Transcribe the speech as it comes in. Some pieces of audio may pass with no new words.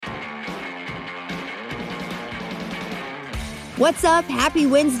What's up? Happy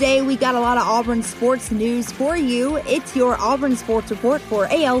Wednesday. We got a lot of Auburn sports news for you. It's your Auburn Sports Report for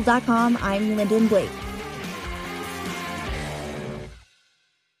AL.com. I'm Lyndon Blake.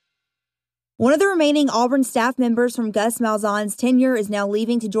 One of the remaining Auburn staff members from Gus Malzahn's tenure is now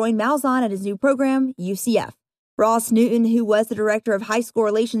leaving to join Malzahn at his new program, UCF. Ross Newton, who was the director of high school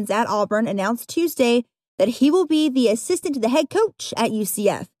relations at Auburn, announced Tuesday that he will be the assistant to the head coach at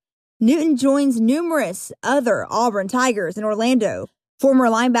UCF. Newton joins numerous other Auburn Tigers in Orlando. Former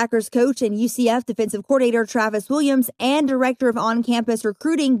linebackers coach and UCF defensive coordinator Travis Williams and director of on-campus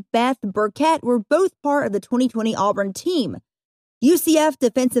recruiting Beth Burkett were both part of the 2020 Auburn team. UCF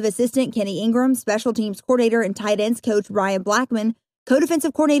defensive assistant Kenny Ingram, special teams coordinator and tight ends coach Ryan Blackman,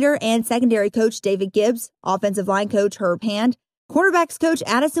 co-defensive coordinator and secondary coach David Gibbs, offensive line coach Herb Hand, quarterbacks coach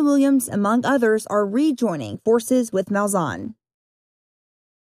Addison Williams, among others, are rejoining forces with Malzahn.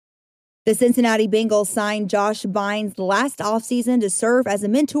 The Cincinnati Bengals signed Josh Bynes last offseason to serve as a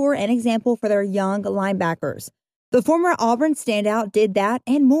mentor and example for their young linebackers. The former Auburn standout did that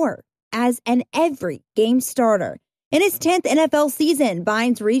and more as an every-game starter. In his 10th NFL season,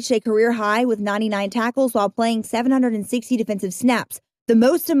 Bynes reached a career high with 99 tackles while playing 760 defensive snaps, the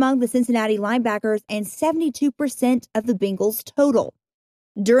most among the Cincinnati linebackers and 72% of the Bengals total.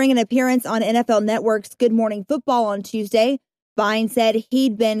 During an appearance on NFL Network's Good Morning Football on Tuesday, Bynes said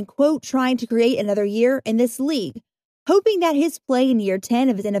he'd been, quote, trying to create another year in this league, hoping that his play in year 10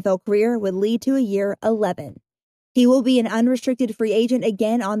 of his NFL career would lead to a year 11. He will be an unrestricted free agent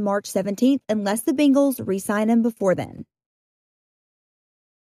again on March 17th unless the Bengals re-sign him before then.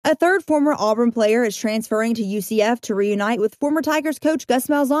 A third former Auburn player is transferring to UCF to reunite with former Tigers coach Gus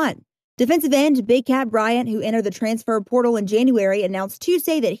Malzahn. Defensive end Big Cat Bryant, who entered the transfer portal in January, announced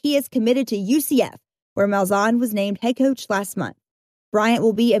Tuesday that he is committed to UCF, where Malzahn was named head coach last month. Bryant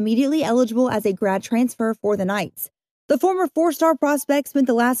will be immediately eligible as a grad transfer for the Knights. The former four-star prospect spent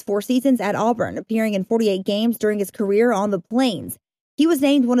the last 4 seasons at Auburn, appearing in 48 games during his career on the Plains. He was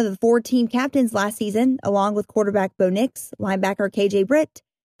named one of the 4 team captains last season, along with quarterback Bo Nix, linebacker KJ Britt,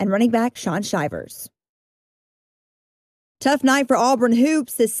 and running back Sean Shivers. Tough night for Auburn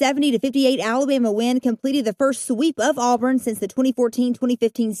hoops. The 70-58 Alabama win completed the first sweep of Auburn since the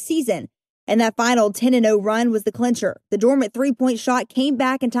 2014-2015 season. And that final 10-0 run was the clincher. The dormant three-point shot came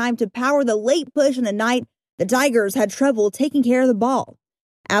back in time to power the late push in the night. The Tigers had trouble taking care of the ball.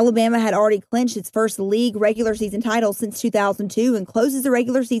 Alabama had already clinched its first league regular season title since 2002 and closes the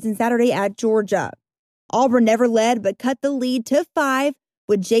regular season Saturday at Georgia. Auburn never led but cut the lead to 5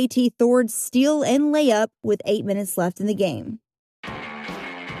 with JT Thor's steal and layup with 8 minutes left in the game.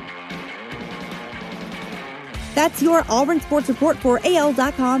 That's your Auburn Sports Report for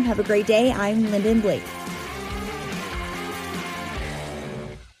AL.com. Have a great day. I'm Lyndon Blake.